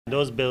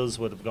Those bills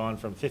would have gone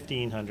from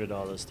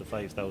 $1,500 to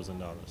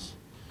 $5,000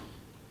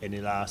 in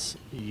the last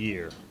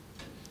year.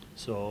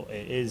 So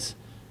it is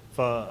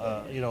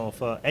for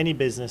for any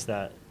business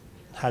that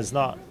has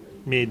not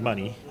made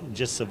money,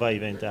 just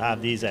surviving, to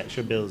have these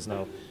extra bills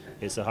now,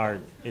 it's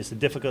a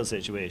difficult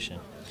situation.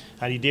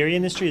 And the dairy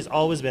industry has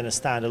always been a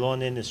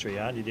standalone industry.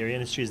 The dairy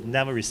industry has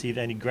never received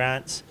any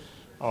grants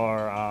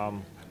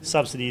or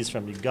subsidies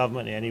from the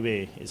government in any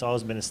way. It's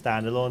always been a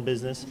standalone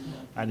business,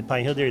 and the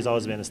Pine Hill Dairy has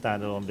always been a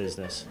standalone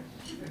business.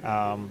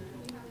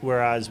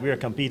 Whereas we are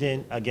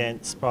competing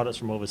against products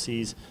from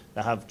overseas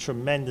that have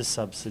tremendous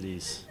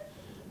subsidies.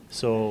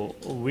 So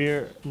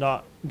we're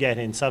not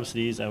getting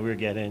subsidies, and we're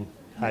getting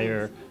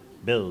higher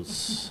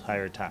bills,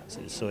 higher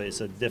taxes. So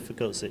it's a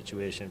difficult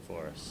situation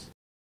for us.